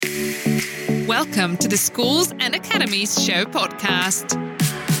Welcome to the Schools and Academies Show podcast.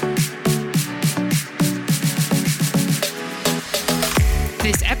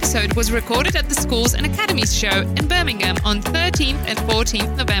 This episode was recorded at the Schools and Academies Show in Birmingham on 13th and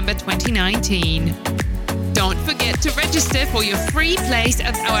 14th November 2019. Don't forget to register for your free place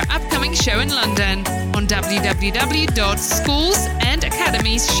at our upcoming show in London on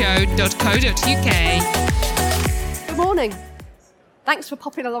www.schoolsandacademiesshow.co.uk. Good morning. Thanks for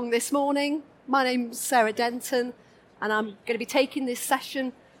popping along this morning. My name's Sarah Denton, and I'm going to be taking this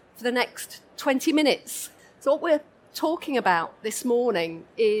session for the next 20 minutes. So what we're talking about this morning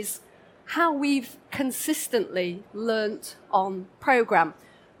is how we've consistently learnt on programme.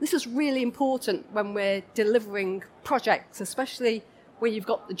 This is really important when we're delivering projects, especially when you've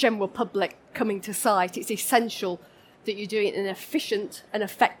got the general public coming to site. It's essential that you do it in an efficient and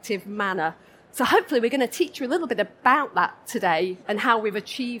effective manner. So hopefully we're going to teach you a little bit about that today and how we've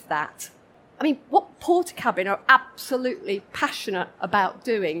achieved that. I mean, what Portakabin are absolutely passionate about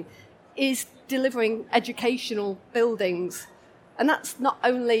doing is delivering educational buildings. And that's not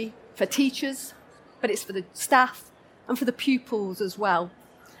only for teachers, but it's for the staff and for the pupils as well.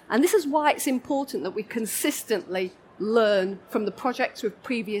 And this is why it's important that we consistently learn from the projects we've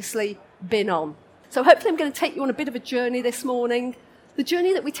previously been on. So hopefully I'm going to take you on a bit of a journey this morning, the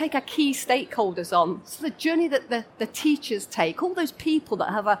journey that we take our key stakeholders on, so the journey that the teachers take, all those people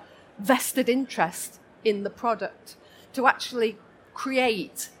that have a vested interest in the product, to actually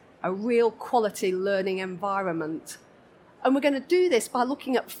create a real quality learning environment. And we're going to do this by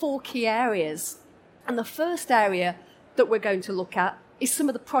looking at 4 key areas. And the first area that we're going to look at is some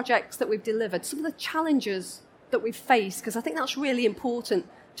of the projects that we've delivered, some of the challenges that we've faced, because I think that's really important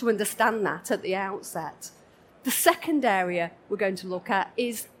to understand that at the outset. The second area we're going to look at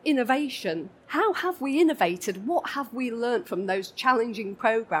is innovation. How have we innovated? What have we learnt from those challenging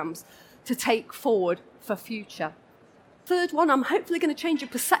programmes to take forward for future? Third one, I'm hopefully going to change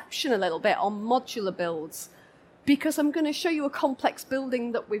your perception a little bit on modular builds, because I'm going to show you a complex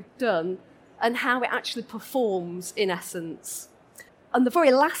building that we've done and how it actually performs in essence. And the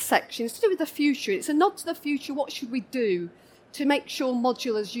very last section is to do with the future. It's a nod to the future. What should we do to make sure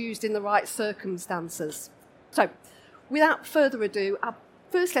modular is used in the right circumstances? So, without further ado,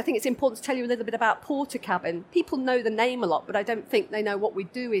 firstly, I think it's important to tell you a little bit about Portakabin. People know the name a lot, but I don't think they know what we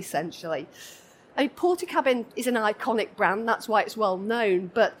do, essentially. I mean, Portakabin is an iconic brand, that's why it's well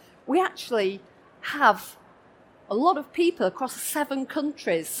known, but we actually have a lot of people across 7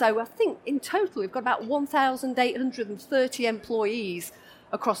 countries. So I think in total we've got about 1,830 employees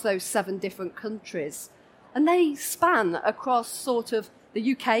across those 7 different countries. And they span across sort of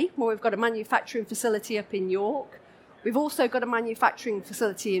the UK, where we've got a manufacturing facility up in York. We've also got a manufacturing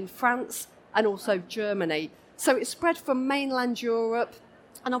facility in France and also Germany. So it's spread from mainland Europe,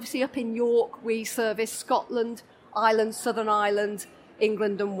 and obviously up in York we service Scotland, Ireland, Southern Ireland,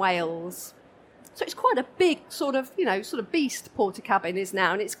 England and Wales. So it's quite a big sort of beast Portakabin is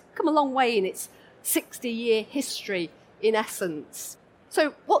now, and it's come a long way in its 60-year history in essence.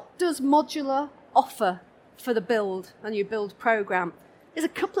 So what does modular offer for the build and your build programme? There's a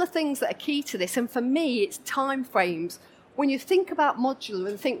couple of things that are key to this, and for me it's time frames. When you think about modular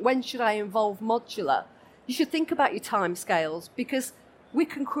and think, when should I involve modular, you should think about your time scales, because we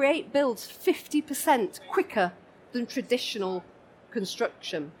can create builds 50% quicker than traditional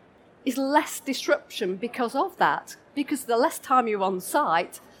construction. Is less disruption because of that, because the less time you're on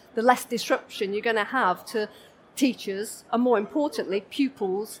site, the less disruption you're going to have to teachers and, more importantly,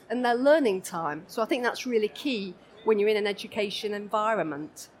 pupils and their learning time. So I think that's really key when you're in an education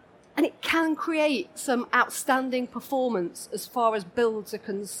environment. And it can create some outstanding performance as far as builds are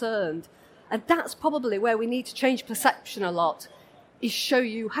concerned. And that's probably where we need to change perception a lot, is show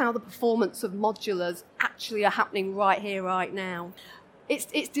you how the performance of modulars actually are happening right here, right now.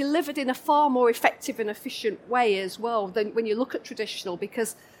 It's delivered in a far more effective and efficient way as well than when you look at traditional,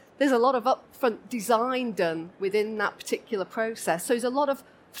 because there's a lot of upfront design done within that particular process. So there's a lot of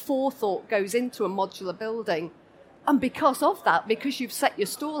forethought goes into a modular building. And because of that, because you've set your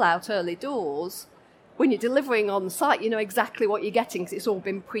stall out early doors, when you're delivering on site, you know exactly what you're getting because it's all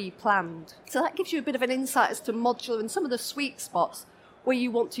been pre-planned. So that gives you a bit of an insight as to modular and some of the sweet spots where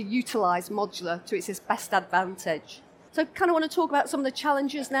you want to utilise modular to its best advantage. So I kind of want to talk about some of the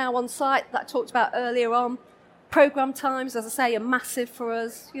challenges now on site that I talked about earlier on. Programme times, as I say, are massive for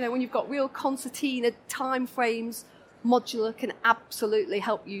us. You know, when you've got real concertina time frames, modular can absolutely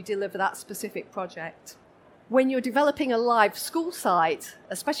help you deliver that specific project. When you're developing a live school site,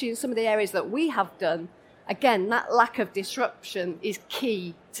 especially in some of the areas that we have done, again, that lack of disruption is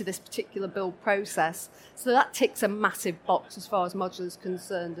key to this particular build process. So that ticks a massive box as far as modular is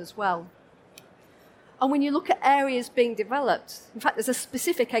concerned as well. And when you look at areas being developed, in fact, there's a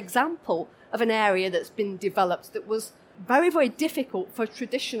specific example of an area that's been developed that was very, very difficult for a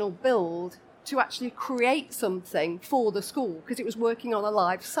traditional build to actually create something for the school because it was working on a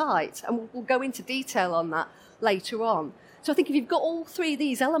live site. And we'll go into detail on that later on. So I think if you've got all three of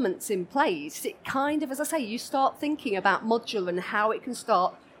these elements in place, it kind of, as I say, you start thinking about Modular and how it can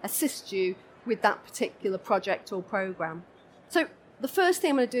start assist you with that particular project or programme. So the first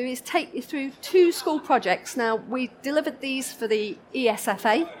thing I'm going to do is take you through two school projects. Now, we delivered these for the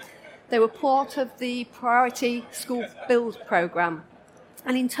ESFA. They were part of the Priority School Build programme.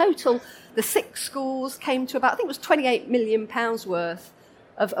 And in total, the 6 schools came to about, I think it was £28 million worth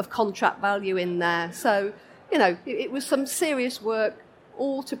of contract value in there. So, you know, it was some serious work,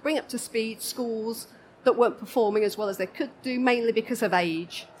 all to bring up to speed schools that weren't performing as well as they could do, mainly because of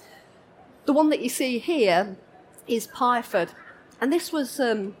age. The one that you see here is Pyford. And this was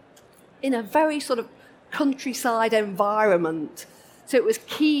in a very sort of countryside environment. So it was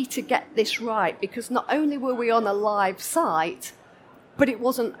key to get this right because not only were we on a live site, but it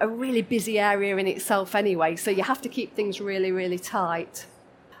wasn't a really busy area in itself anyway. So you have to keep things really, really tight.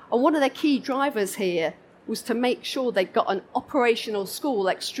 And one of the key drivers here was to make sure they got an operational school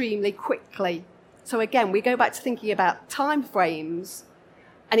extremely quickly. So again, we go back to thinking about time frames,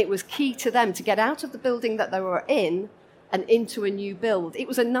 and it was key to them to get out of the building that they were in and into a new build. It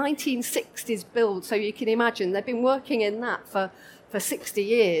was a 1960s build, so you can imagine they've been working in that for 60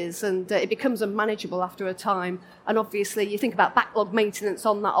 years, and it becomes unmanageable after a time. And obviously, you think about backlog maintenance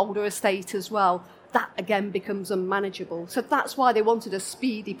on that older estate as well. That, again, becomes unmanageable. So that's why they wanted a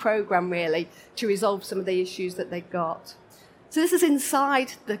speedy programme, really, to resolve some of the issues that they got. So this is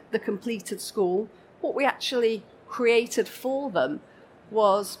inside the completed school. What we actually created for them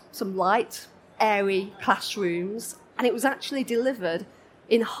was some light, airy classrooms, and it was actually delivered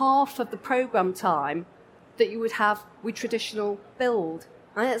in half of the programme time that you would have with traditional build.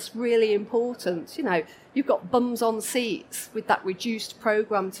 And that's really important. You know, you've got bums on seats with that reduced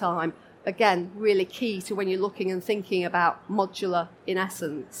programme time. Again, really key to when you're looking and thinking about Modular in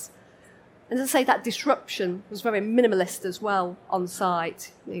essence. And as I say, that disruption was very minimalist as well on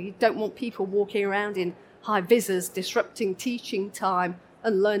site. You don't want people walking around in high visors, disrupting teaching time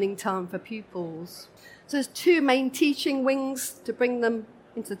and learning time for pupils. So there's 2 main teaching wings to bring them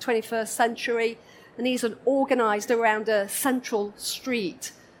into the 21st century, and these are organised around a central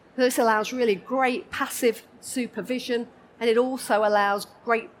street. This allows really great passive supervision, and it also allows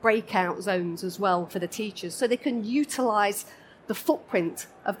great breakout zones as well for the teachers, so they can utilise the footprint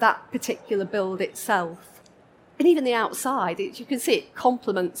of that particular build itself. And even the outside, you can see it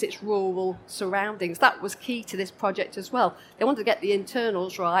complements its rural surroundings. That was key to this project as well. They wanted to get the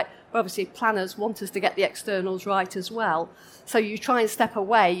internals right, but obviously planners want us to get the externals right as well. So you try and step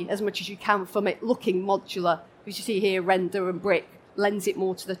away as much as you can from it looking modular. As you see here, render and brick lends it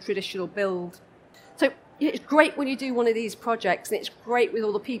more to the traditional build. So it's great when you do one of these projects, and it's great with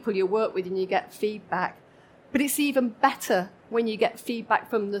all the people you work with and you get feedback. But it's even better when you get feedback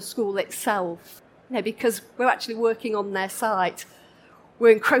from the school itself. You know, because we're actually working on their site,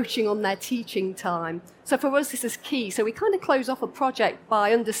 we're encroaching on their teaching time. So for us, this is key. So we kind of close off a project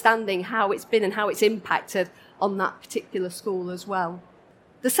by understanding how it's been and how it's impacted on that particular school as well.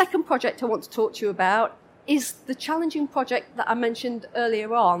 The second project I want to talk to you about is the challenging project that I mentioned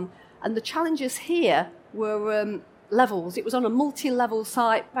earlier on. And the challenges here were levels. It was on a multi-level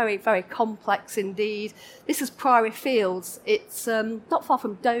site, very, very complex indeed. This is Priory Fields. It's not far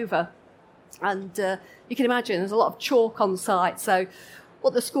from Dover. And you can imagine there's a lot of chalk on site. So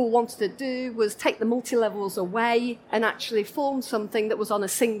what the school wanted to do was take the multi-levels away and actually form something that was on a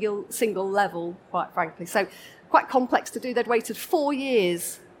single level, quite frankly. So quite complex to do. They'd waited 4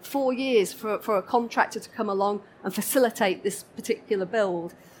 years for a contractor to come along and facilitate this particular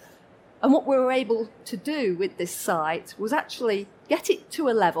build. And what we were able to do with this site was actually get it to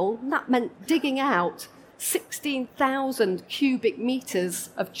a level, and that meant digging out 16,000 cubic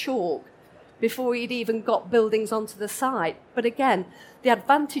metres of chalk before he'd even got buildings onto the site. But again, the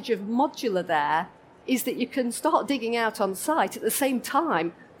advantage of Modular there is that you can start digging out on site at the same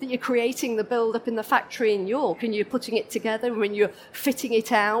time that you're creating the build up in the factory in York, and you're putting it together and you're fitting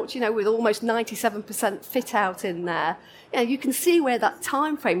it out, you know, with almost 97% fit out in there. You know, you can see where that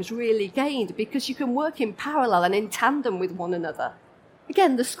time frame's really gained because you can work in parallel and in tandem with one another.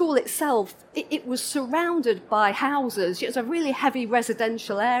 Again, the school itself, it was surrounded by houses. It was a really heavy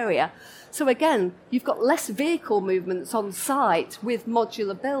residential area. So again, you've got less vehicle movements on site with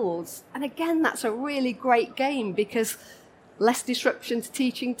modular builds. And again, that's a really great game because less disruption to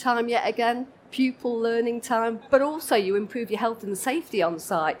teaching time yet again, pupil learning time, but also you improve your health and safety on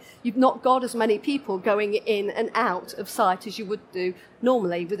site. You've not got as many people going in and out of site as you would do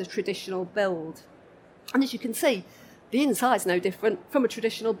normally with a traditional build. And as you can see, the inside's no different from a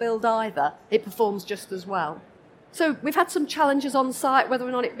traditional build either. It performs just as well. So we've had some challenges on site, whether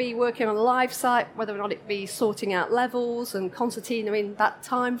or not it be working on a live site, whether or not it be sorting out levels and concertina in that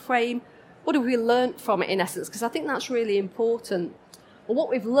time frame. What have we learnt from it in essence? Because I think that's really important. Well, what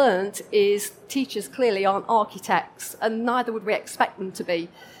we've learnt is teachers clearly aren't architects, and neither would we expect them to be.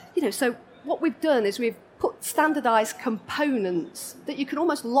 So what we've done is we've put standardised components that you can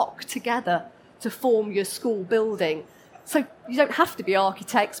almost lock together to form your school building. So you don't have to be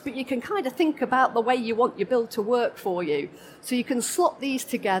architects, but you can kind of think about the way you want your build to work for you. So you can slot these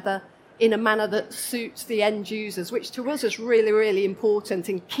together in a manner that suits the end users, which to us is really, really important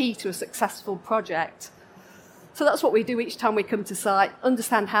and key to a successful project. So that's what we do each time we come to site,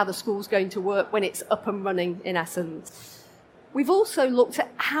 understand how the school's going to work when it's up and running, in essence. We've also looked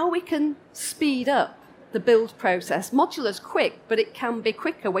at how we can speed up the build process. Modular's quick, but it can be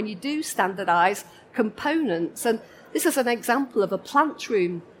quicker when you do standardise components. And this is an example of a plant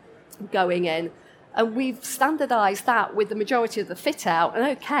room going in. And we've standardised that with the majority of the fit out. And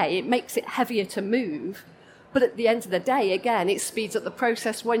okay, it makes it heavier to move. But at the end of the day, again, it speeds up the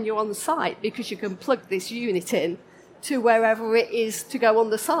process when you're on site because you can plug this unit in to wherever it is to go on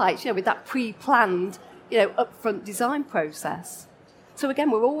the site, with that pre-planned, upfront design process. So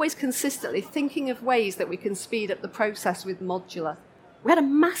again, we're always consistently thinking of ways that we can speed up the process with modular. We had a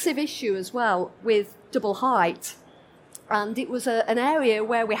massive issue as well with double height. And it was an area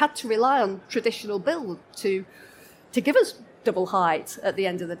where we had to rely on traditional build to give us double height at the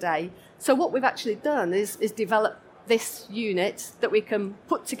end of the day. So what we've actually done is develop this unit that we can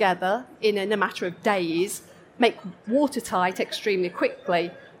put together in a matter of days, make watertight extremely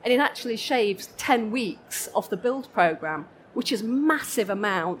quickly, and it actually shaves 10 weeks off the build programme, which is a massive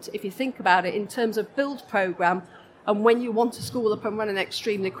amount if you think about it in terms of build programme and when you want a school up and running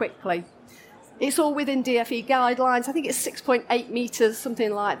extremely quickly. It's all within DFE guidelines. I think it's 6.8 metres,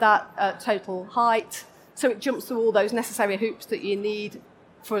 something like that, total height. So it jumps through all those necessary hoops that you need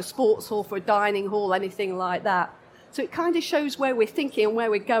for a sports hall, for a dining hall, anything like that. So it kind of shows where we're thinking and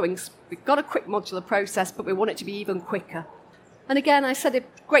where we're going. We've got a quick modular process, but we want it to be even quicker. And again, I said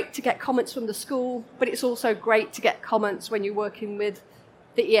it's great to get comments from the school, but it's also great to get comments when you're working with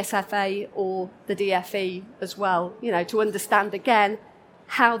the ESFA or the DFE as well, to understand again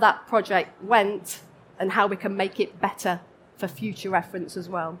how that project went and how we can make it better for future reference as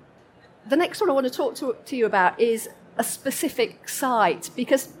well. The next one I want to talk to you about is a specific site,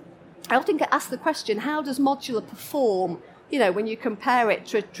 because I often get asked the question, how does modular perform, when you compare it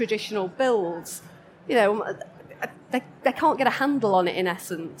to traditional builds? They can't get a handle on it in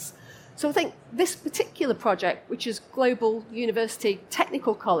essence. So I think this particular project, which is Global University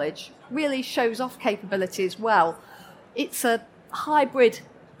Technical College, really shows off capabilities well. It's a hybrid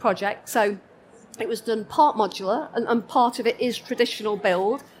project, so it was done part modular and part of it is traditional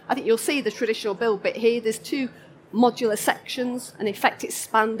build. I think you'll see the traditional build bit here. There's two modular sections, and in fact it's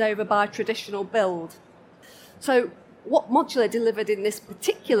spanned over by traditional build. So what modular delivered in this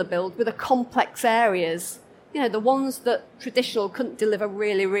particular build were the complex areas, the ones that traditional couldn't deliver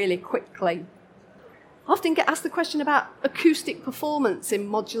really, really quickly. I often get asked the question about acoustic performance in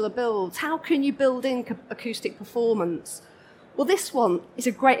modular builds. How can you build in acoustic performance? Well, this one is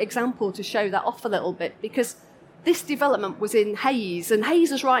a great example to show that off a little bit, because this development was in Hayes, and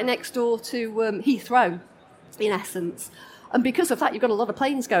Hayes is right next door to Heathrow, in essence. And because of that, you've got a lot of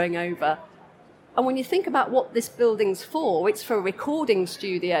planes going over. And when you think about what this building's for, it's for recording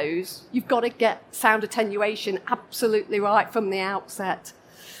studios. You've got to get sound attenuation absolutely right from the outset.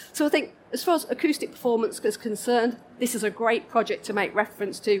 So I think as far as acoustic performance is concerned, this is a great project to make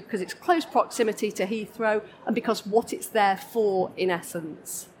reference to because it's close proximity to Heathrow and because what it's there for in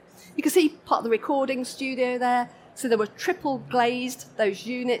essence. You can see part of the recording studio there. So there were triple glazed, those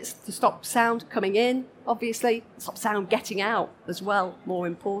units, to stop sound coming in, obviously, stop sound getting out as well, more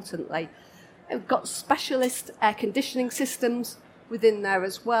importantly. We've got specialist air conditioning systems within there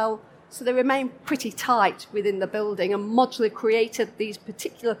as well. So they remain pretty tight within the building, and Modular created these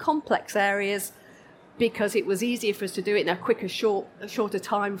particular complex areas because it was easier for us to do it in a shorter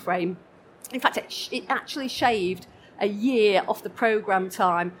time frame. In fact, it actually shaved a year off the programme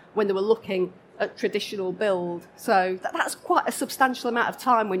time when they were looking at traditional build. So that's quite a substantial amount of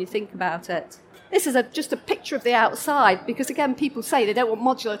time when you think about it. This is just a picture of the outside because, again, people say they don't want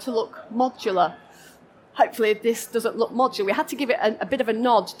modular to look modular. hopefully this doesn't look modular. We had to give it a bit of a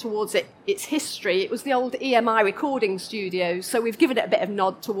nod towards its history. It was the old EMI recording studios, so we've given it a bit of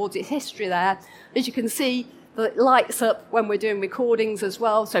nod towards its history there. As you can see, it lights up when we're doing recordings as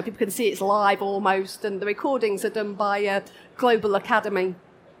well, so people can see it's live almost, and the recordings are done by Global Academy.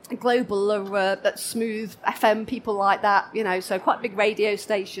 Global are that's Smooth FM, people like that, so quite big radio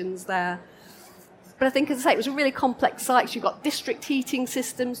stations there. But I think, as I say, it was a really complex site. So you've got district heating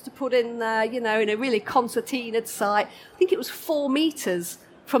systems to put in there, in a really concertinaed site. I think it was 4 metres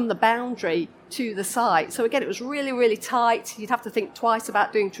from the boundary to the site. So again, it was really, really tight. You'd have to think twice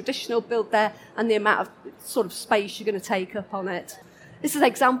about doing traditional build there and the amount of sort of space you're going to take up on it. This is an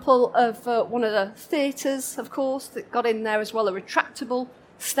example of one of the theatres, of course, that got in there as well, a retractable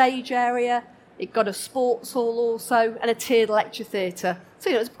stage area. It got a sports hall also and a tiered lecture theatre. So,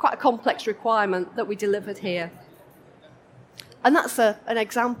 it's quite a complex requirement that we delivered here. And that's an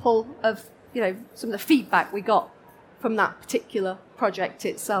example of, some of the feedback we got from that particular project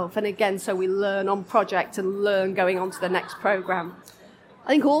itself. And again, so we learn on project and learn going on to the next programme. I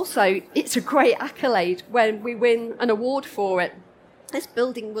think also it's a great accolade when we win an award for it. This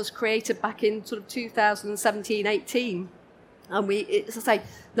building was created back in sort of 2017-18. And as I say,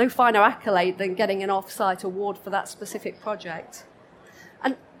 no finer accolade than getting an off-site award for that specific project.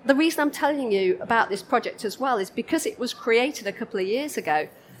 And the reason I'm telling you about this project as well is because it was created a couple of years ago.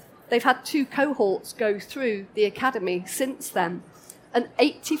 They've had 2 cohorts go through the academy since then. And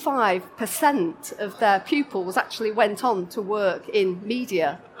 85% of their pupils actually went on to work in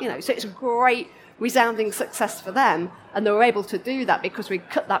media. So it's a great resounding success for them. And they were able to do that because we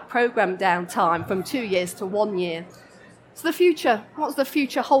cut that programme down time from 2 years to 1 year. So the future, what does the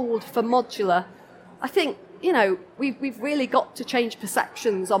future hold for modular? I think, we've really got to change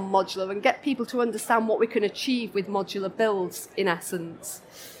perceptions on modular and get people to understand what we can achieve with modular builds, in essence.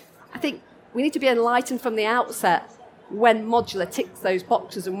 I think we need to be enlightened from the outset when modular ticks those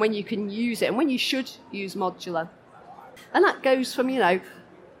boxes and when you can use it and when you should use modular. And that goes from,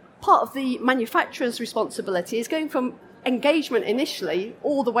 part of the manufacturer's responsibility is going from engagement initially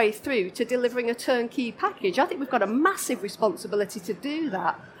all the way through to delivering a turnkey package. I think we've got a massive responsibility to do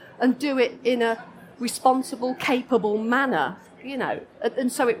that and do it in a responsible, capable manner,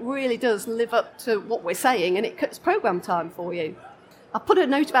 and so it really does live up to what we're saying and it cuts programme time for you. I put a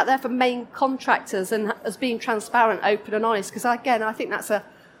note about there for main contractors and as being transparent, open and honest, because again, I think that's a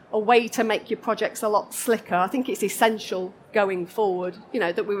way to make your projects a lot slicker. I think it's essential going forward,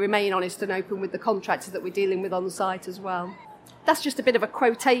 that we remain honest and open with the contractors that we're dealing with on site as well. That's just a bit of a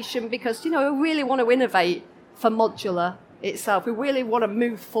quotation because, we really want to innovate for modular itself. We really want to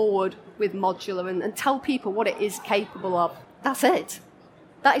move forward with modular and tell people what it is capable of. That's it.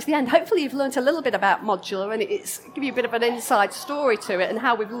 That is the end. Hopefully you've learnt a little bit about modular and it's give you a bit of an inside story to it and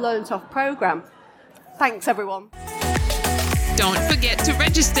how we've learnt off programme. Thanks, everyone. Don't forget to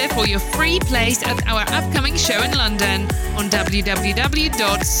register for your free place at our upcoming show in London on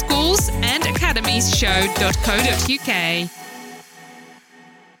www.schoolsandacademiesshow.co.uk.